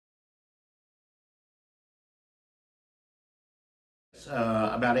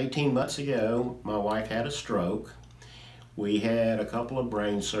About 18 months ago, my wife had a stroke. We had a couple of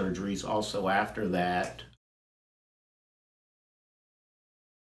brain surgeries also after that.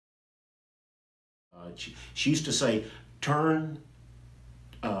 She used to say, turn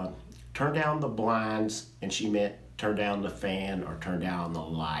down the blinds, and she meant turn down the fan or turn down the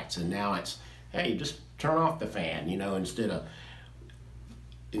lights. And now it's, hey, just turn off the fan, you know, instead of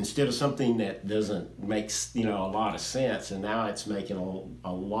something that doesn't make, you know, a lot of sense. And now it's making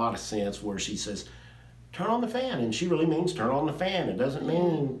a lot of sense where she says, turn on the fan. And she really means turn on the fan. It doesn't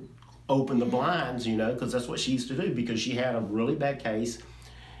mean open the blinds, you know, because that's what she used to do, because she had a really bad case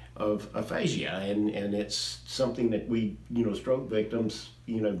of aphasia. And it's something that we, you know, stroke victims,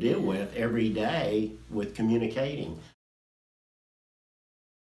 you know, deal with every day with communicating.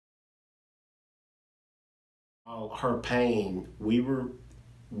 Her pain,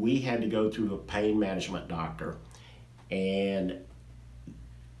 we had to go through a pain management doctor, and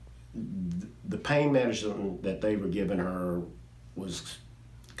the pain medicine that they were giving her was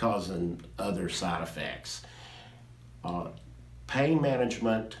causing other side effects. Pain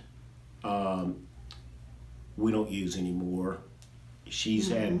management, we don't use anymore. She's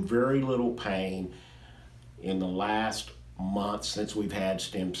had very little pain. In the last month since we've had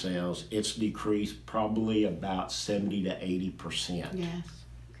stem cells, it's decreased probably about 70 to 80%. Yes.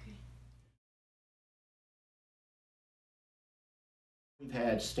 We've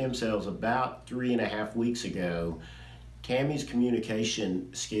had stem cells about 3.5 weeks ago. Tammy's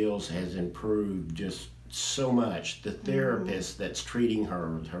communication skills has improved just so much. The therapist that's treating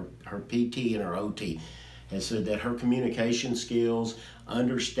her PT and her OT, has said that her communication skills,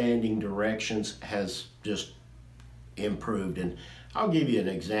 understanding directions, has just improved. And I'll give you an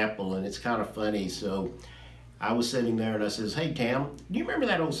example, and it's kind of funny. So I was sitting there and I says, hey Tam, do you remember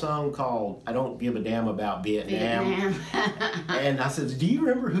that old song called I Don't Give a Damn About Vietnam? And I said, do you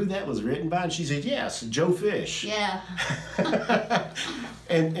remember who that was written by? And she said, yes, Joe Fish. Yeah.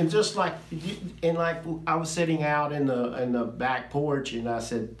 and just like, and like I was sitting out in the back porch, and I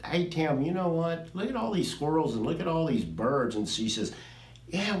said, hey Tam, you know what? Look at all these squirrels and look at all these birds. And she says,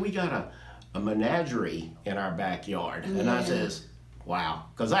 yeah, we got a menagerie in our backyard. And I says, wow,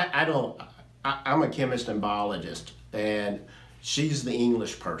 because I'm a chemist and biologist, and she's the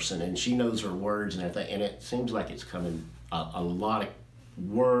English person, and she knows her words and everything, and it seems like it's coming a lot of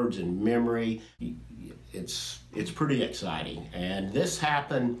words and memory. It's pretty exciting. And this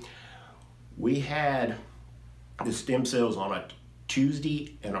happened, we had the stem cells on a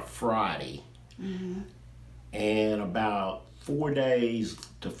Tuesday and a Friday, and about 4 days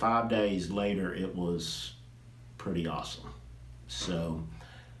to 5 days later, it was pretty awesome. So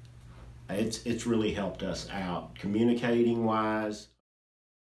it's really helped us out communicating wise.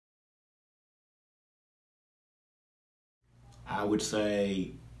 I would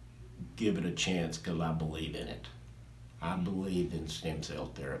say give it a chance, because I believe in it. I believe in stem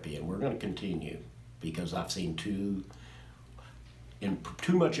cell therapy, and we're going to continue, because I've seen too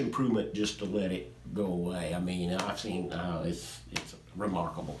much improvement just to let it go away. I mean, I've seen it's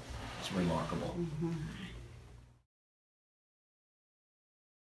remarkable. It's remarkable.